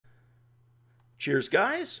Cheers,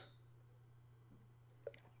 guys.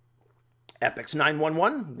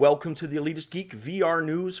 Epix911, welcome to the Elitist Geek VR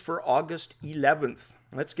News for August 11th.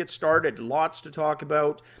 Let's get started. Lots to talk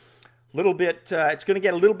about. It's going to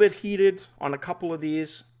get a little bit heated on a couple of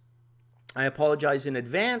these. I apologize in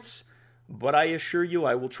advance, but I assure you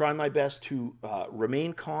I will try my best to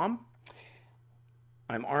remain calm.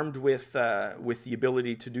 I'm armed with the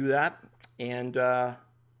ability to do that. And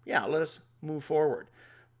yeah, let us move forward.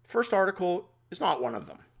 First article is not one of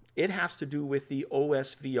them. It has to do with the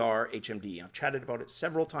OSVR HMD. I've chatted about it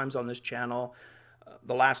several times on this channel.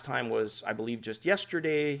 The last time was, I believe, just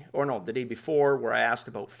yesterday, or no, the day before, where I asked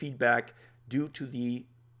about feedback due to the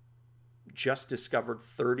just discovered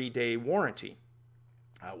 30-day warranty.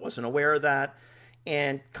 I wasn't aware of that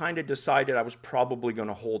and kind of decided I was probably going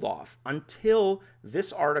to hold off until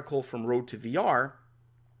this article from Road to VR,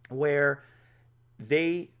 where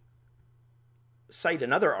they cite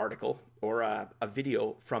another article or a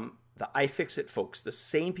video from the Ifixit folks, the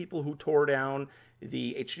same people who tore down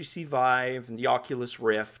the HTC Vive and the Oculus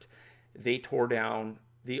Rift. They tore down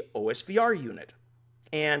the OSVR unit.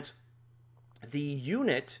 And the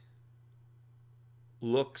unit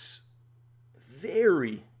looks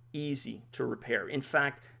very easy to repair. In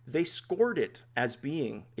fact, they scored it as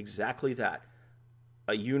being exactly that,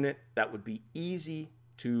 a unit that would be easy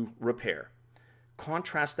to repair.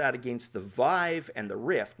 Contrast that against the Vive and the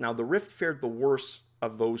Rift. Now, the Rift fared the worst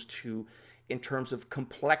of those two in terms of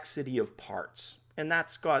complexity of parts. And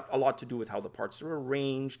that's got a lot to do with how the parts are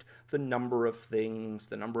arranged, the number of things,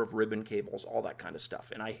 the number of ribbon cables, all that kind of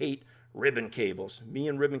stuff. And I hate ribbon cables. Me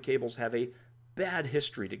and ribbon cables have a bad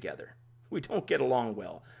history together. We don't get along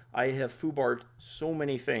well. I have foobarred so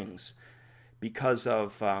many things because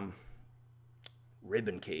of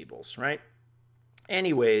ribbon cables, right?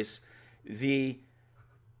 Anyways, the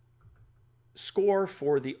score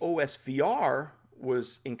for the OSVR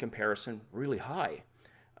was, in comparison, really high.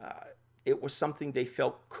 It was something they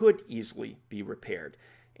felt could easily be repaired.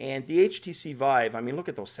 And the HTC Vive, I mean, look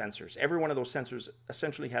at those sensors. Every one of those sensors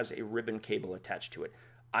essentially has a ribbon cable attached to it.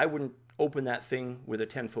 I wouldn't open that thing with a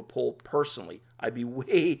 10-foot pole personally. I'd be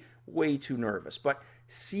way too nervous. But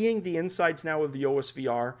seeing the insides now of the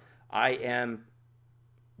OSVR, I am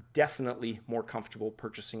definitely more comfortable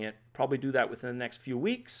purchasing it. Probably do that within the next few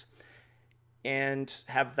weeks and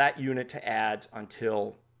have that unit to add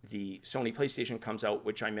until the Sony PlayStation comes out,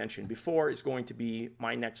 which I mentioned before is going to be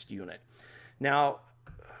my next unit. Now,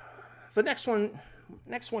 the next one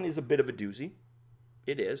is a bit of a doozy.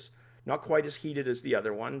 It is. Not quite as heated as the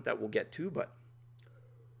other one that we'll get to,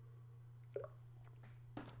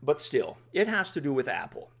 but still, it has to do with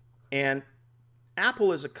Apple. And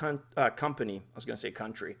Apple is a company, I was going to say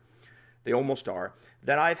country, they almost are,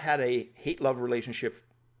 that I've had a hate-love relationship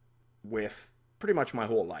with pretty much my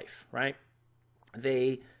whole life, right?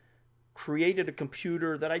 They created a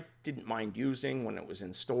computer that I didn't mind using when it was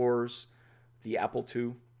in stores, the Apple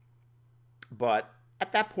II. But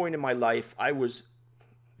at that point in my life, I was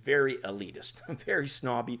very elitist, very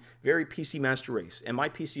snobby, very PC master race. And my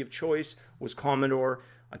PC of choice was Commodore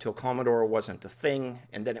until Commodore wasn't a thing,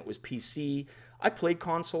 and then it was PC. I played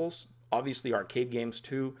consoles, obviously arcade games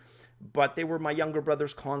too, but they were my younger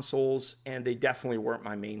brother's consoles, and they definitely weren't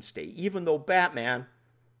my mainstay. Even though Batman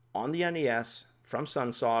on the NES from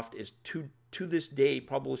Sunsoft is to this day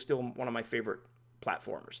probably still one of my favorite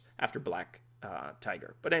platformers after Black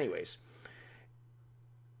Tiger. But anyways,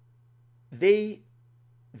 they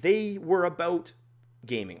were about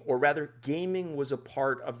gaming, or rather gaming was a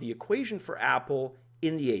part of the equation for Apple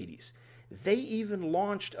in the 80s. They even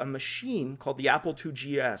launched a machine called the Apple II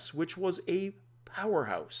GS, which was a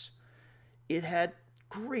powerhouse. It had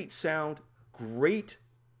great sound, great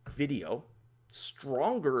video,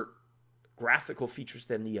 stronger graphical features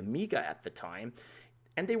than the Amiga at the time,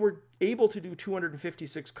 and they were able to do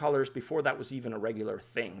 256 colors before that was even a regular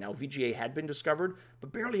thing. Now, VGA had been discovered,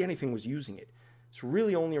 but barely anything was using it. It's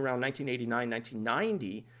really only around 1989,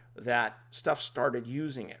 1990 that stuff started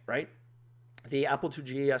using it, right? The Apple II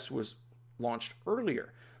GS was launched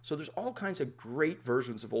earlier. So there's all kinds of great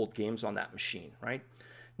versions of old games on that machine, right?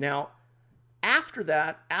 Now, after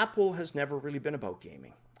that, Apple has never really been about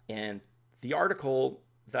gaming. And the article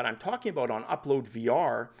that I'm talking about on Upload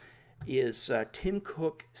VR is Tim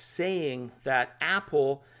Cook saying that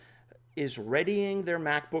Apple is readying their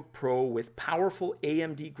MacBook Pro with powerful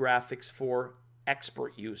AMD graphics for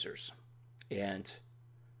expert users. And,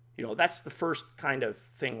 you know, that's the first kind of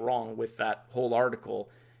thing wrong with that whole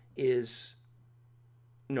article is,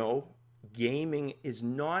 no, gaming is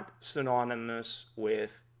not synonymous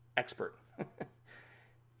with expert.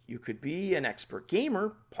 You could be an expert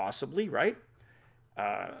gamer, possibly, right?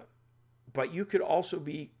 But you could also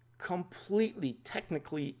be completely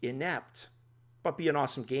technically inept, but be an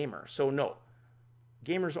awesome gamer. So no,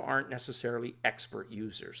 gamers aren't necessarily expert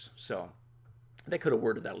users. So they could have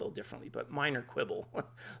worded that a little differently, but minor quibble.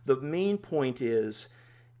 The main point is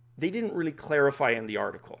they didn't really clarify in the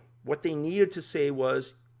article. What they needed to say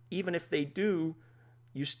was, even if they do,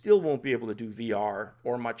 you still won't be able to do VR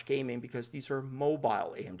or much gaming because these are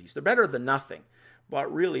mobile AMDs. They're better than nothing,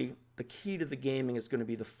 but really the key to the gaming is going to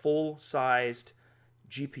be the full-sized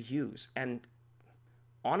GPUs. And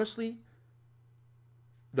honestly,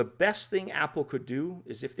 the best thing Apple could do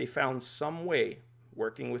is if they found some way,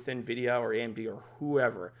 working with NVIDIA or AMD or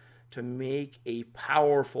whoever, to make a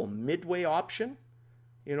powerful midway option,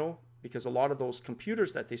 you know, because a lot of those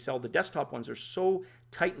computers that they sell, the desktop ones, are so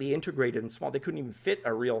tightly integrated and small, they couldn't even fit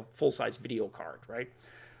a real full-size video card, right?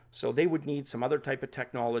 So they would need some other type of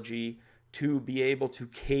technology to be able to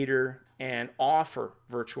cater and offer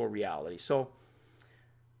virtual reality. So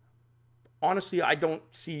honestly, I don't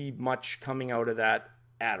see much coming out of that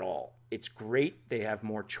at all. It's great. They have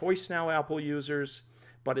more choice now, Apple users,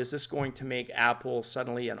 but is this going to make Apple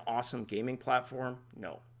suddenly an awesome gaming platform?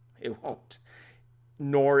 No, it won't.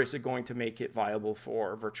 Nor is it going to make it viable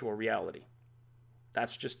for virtual reality.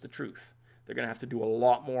 That's just the truth. They're going to have to do a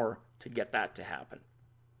lot more to get that to happen.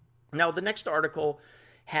 Now, the next article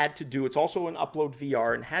had to do, it's also an Upload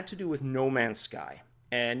VR, and had to do with No Man's Sky.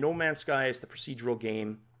 And No Man's Sky is the procedural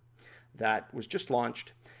game that was just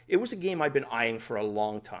launched. It was a game I've been eyeing for a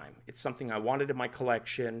long time. It's something I wanted in my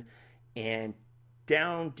collection, and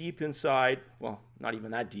down deep inside, well, not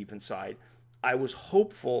even that deep inside, I was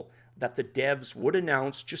hopeful that the devs would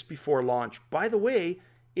announce just before launch, by the way,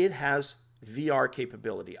 it has VR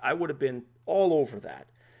capability. I would have been all over that.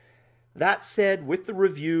 That said, with the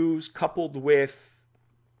reviews coupled with,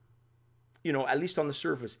 you know, at least on the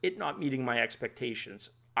surface, it not meeting my expectations,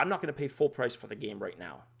 I'm not going to pay full price for the game right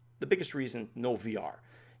now. The biggest reason, no VR.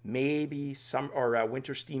 Maybe some or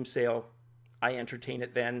winter Steam sale, I entertain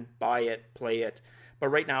it then, buy it, play it. But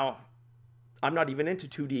right now, I'm not even into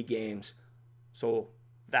 2D games, so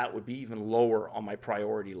that would be even lower on my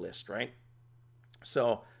priority list, right?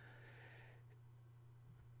 So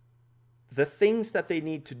the things that they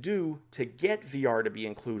need to do to get VR to be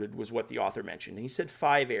included was what the author mentioned. And he said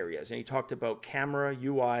 5 areas, and he talked about camera,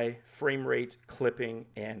 UI, frame rate, clipping,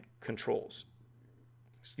 and controls.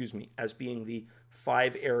 Excuse me, as being the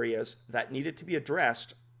 5 areas that needed to be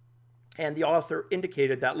addressed. And the author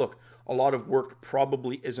indicated that, look, a lot of work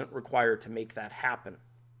probably isn't required to make that happen.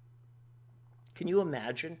 Can you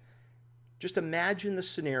imagine? Just imagine the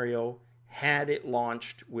scenario had it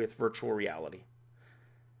launched with virtual reality.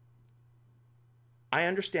 I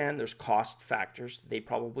understand there's cost factors. They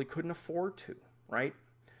probably couldn't afford to, right?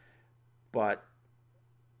 But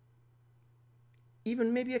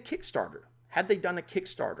even maybe a Kickstarter. Had they done a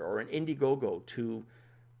Kickstarter or an Indiegogo to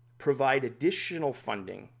provide additional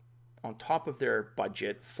funding on top of their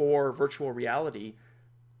budget for virtual reality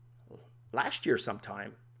last year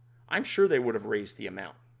sometime, I'm sure they would have raised the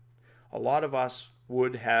amount. A lot of us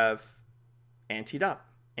would have anteed up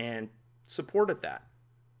and supported that.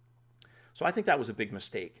 So I think that was a big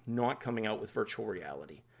mistake, not coming out with virtual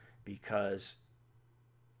reality, because,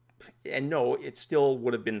 and no, it still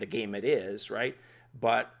would have been the game it is, right?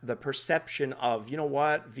 But the perception of, you know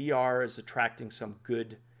what, VR is attracting some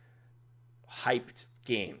good hyped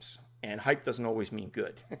games. And hype doesn't always mean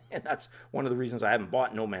good. And that's one of the reasons I haven't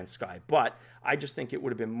bought No Man's Sky. But I just think it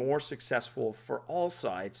would have been more successful for all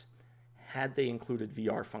sides had they included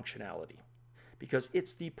VR functionality, because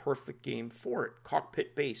it's the perfect game for it,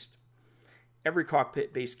 cockpit-based. Every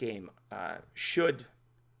cockpit-based game should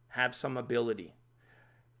have some ability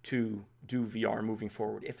to do VR moving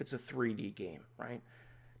forward if it's a 3D game, right?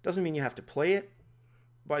 Doesn't mean you have to play it,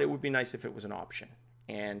 but it would be nice if it was an option.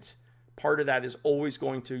 And part of that is always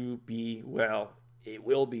going to be, well, it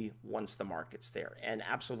will be once the market's there. And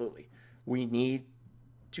absolutely, we need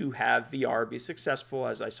to have VR be successful,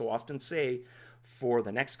 as I so often say, for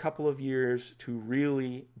the next couple of years to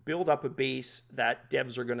really build up a base that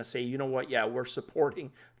devs are going to say, you know what, yeah, we're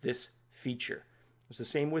supporting this feature. It was the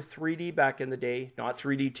same with 3D back in the day, not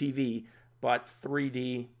 3D TV, but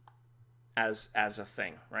 3D as a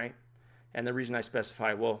thing, right? And the reason I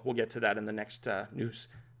specify, well, we'll get to that in the next news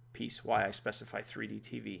piece, why I specify 3D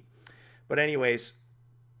TV. But anyways,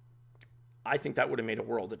 I think that would have made a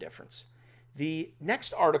world of difference. The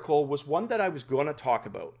next article was one that I was going to talk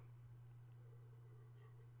about.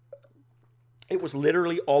 It was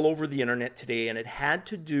literally all over the internet today, and it had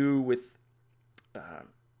to do with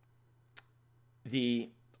the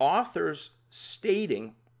authors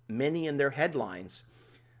stating, many in their headlines,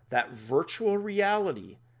 that virtual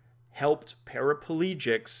reality helped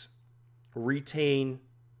paraplegics retain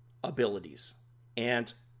abilities.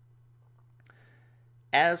 And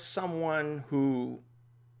as someone who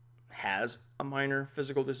has a minor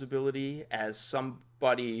physical disability, as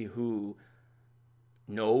somebody who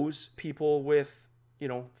knows people with,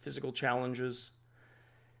 physical challenges,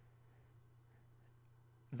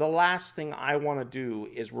 the last thing I want to do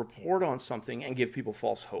is report on something and give people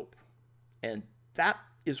false hope. And that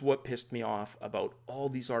is what pissed me off about all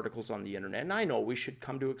these articles on the internet. And I know we should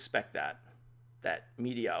come to expect that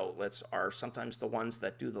media outlets are sometimes the ones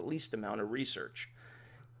that do the least amount of research.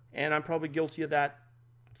 And I'm probably guilty of that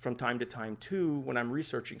from time to time too when I'm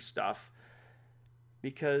researching stuff,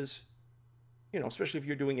 because, especially if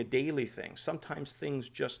you're doing a daily thing, sometimes things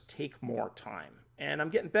just take more time. And I'm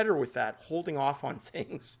getting better with that, holding off on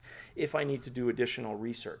things if I need to do additional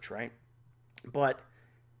research, right? But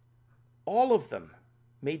all of them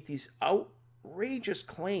made these outrageous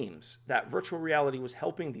claims that virtual reality was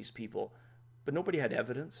helping these people, but nobody had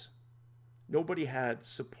evidence. Nobody had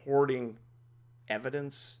supporting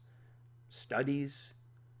evidence, studies,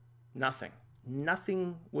 nothing.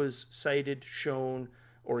 Nothing was cited, shown,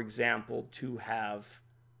 or exampled to have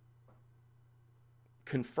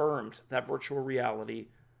confirmed that virtual reality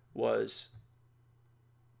was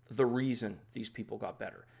the reason these people got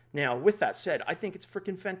better. Now, with that said, I think it's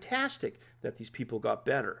freaking fantastic that these people got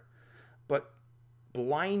better. But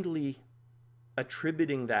blindly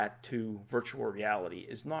attributing that to virtual reality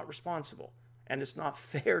is not responsible. And it's not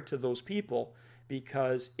fair to those people,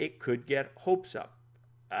 because it could get hopes up.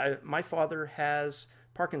 My father has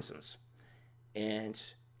Parkinson's, and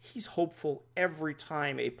he's hopeful every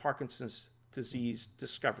time a Parkinson's disease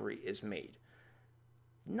discovery is made.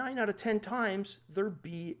 9 out of 10 times, they're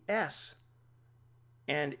BS.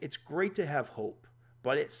 And it's great to have hope,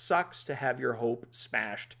 but it sucks to have your hope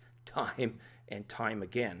smashed time and time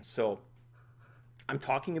again. So I'm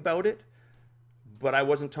talking about it, but I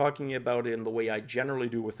wasn't talking about it in the way I generally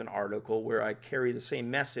do with an article, where I carry the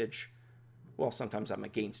same message. Well, sometimes I'm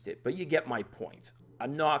against it, but you get my point.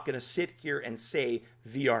 I'm not going to sit here and say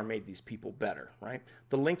VR made these people better, right?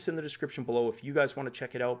 The link's in the description below if you guys want to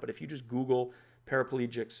check it out. But if you just Google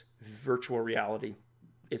paraplegics virtual reality,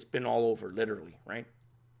 it's been all over, literally, right?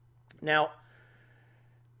 Now,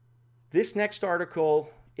 this next article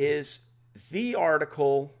is the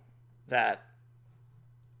article that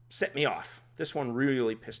set me off. This one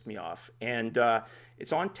really pissed me off. And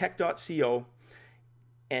it's on tech.co.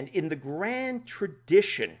 And in the grand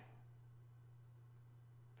tradition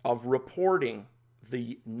of reporting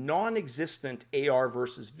the non-existent AR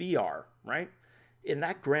versus VR, right? In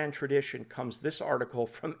that grand tradition comes this article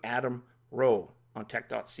from Adam Rowe on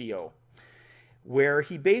tech.co, where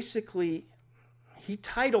he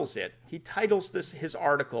titles his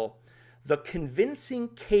article, "The Convincing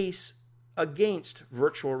Case Against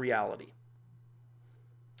Virtual Reality."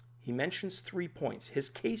 He mentions 3 points. His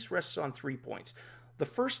case rests on 3 points. The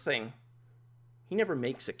first thing, he never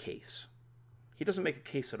makes a case. He doesn't make a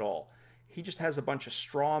case at all. He just has a bunch of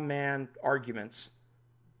straw man arguments,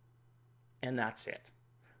 and that's it.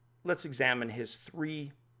 Let's examine his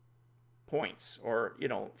 3 points, or,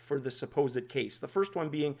 for the supposed case. The first one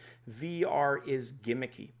being VR is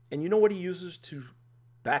gimmicky. And you know what he uses to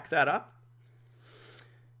back that up?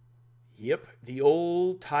 Yep, the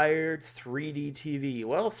old tired 3D TV.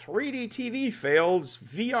 Well, 3D TV failed.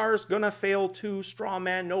 VR's gonna fail too, straw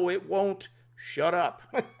man. No, it won't. Shut up.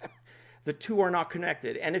 The two are not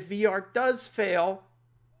connected. And if VR does fail,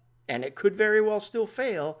 and it could very well still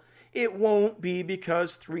fail, it won't be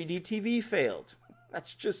because 3D TV failed.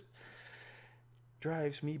 That's just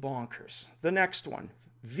drives me bonkers. The next one,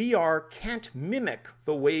 VR can't mimic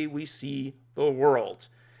the way we see the world.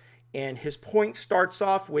 And his point starts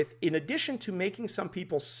off with, in addition to making some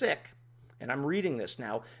people sick, and I'm reading this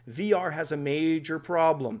now, VR has a major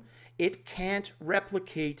problem. It can't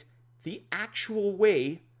replicate the actual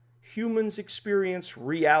way humans experience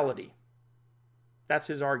reality. That's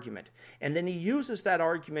his argument. And then he uses that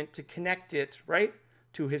argument to connect it, right,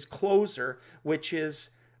 to his closer, which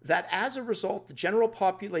is that as a result, the general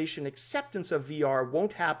population acceptance of VR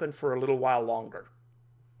won't happen for a little while longer.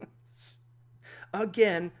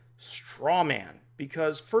 Again, straw man.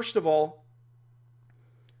 Because first of all,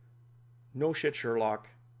 no shit, Sherlock,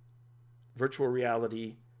 virtual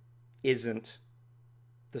reality isn't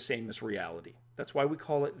the same as reality. That's why we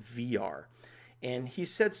call it VR. And he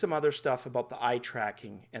said some other stuff about the eye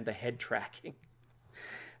tracking and the head tracking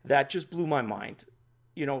that just blew my mind.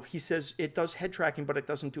 He says it does head tracking, but it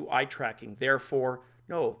doesn't do eye tracking. Therefore,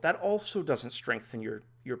 no, that also doesn't strengthen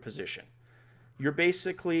your position. You're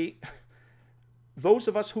basically, those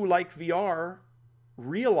of us who like VR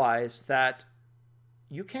realize that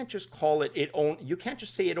you can't just call it, you can't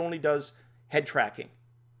just say it only does head tracking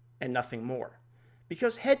and nothing more.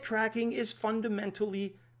 Because head tracking is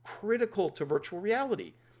fundamentally critical to virtual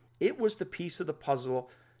reality. It was the piece of the puzzle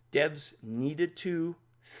devs needed to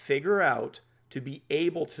figure out to be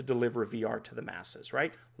able to deliver VR to the masses,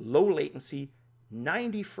 right? Low latency,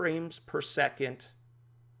 90 frames per second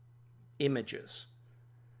images.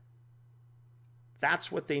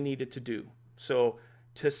 That's what they needed to do. So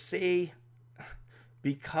to say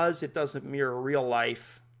because it doesn't mirror real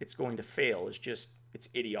life, it's going to fail is just, it's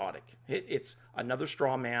idiotic. It's another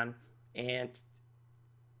straw man, and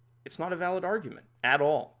it's not a valid argument at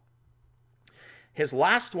all. His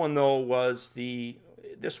last one, though, was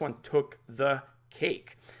this one took the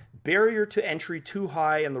cake. Barrier to entry too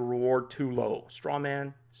high and the reward too low. Straw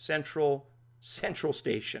man, central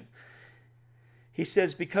station. He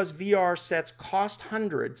says, because VR sets cost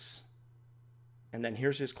hundreds, and then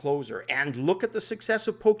here's his closer, and look at the success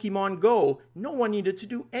of Pokemon Go, no one needed to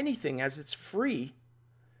do anything as it's free.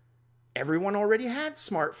 Everyone already had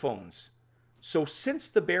smartphones. So since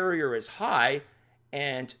the barrier is high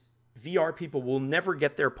and VR people will never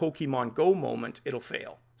get their Pokemon Go moment, it'll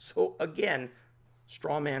fail. So again,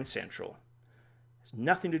 straw man central. Has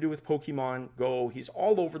nothing to do with Pokemon Go. He's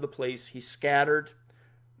all over the place. He's scattered.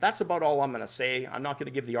 That's about all I'm going to say. I'm not going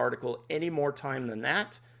to give the article any more time than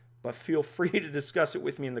that, but feel free to discuss it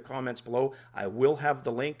with me in the comments below. I will have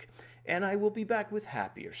the link, and I will be back with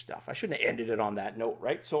happier stuff. I shouldn't have ended it on that note,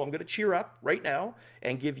 right? So I'm going to cheer up right now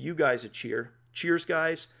and give you guys a cheer. Cheers,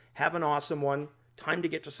 guys. Have an awesome one. Time to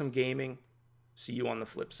get to some gaming. See you on the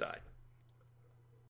flip side.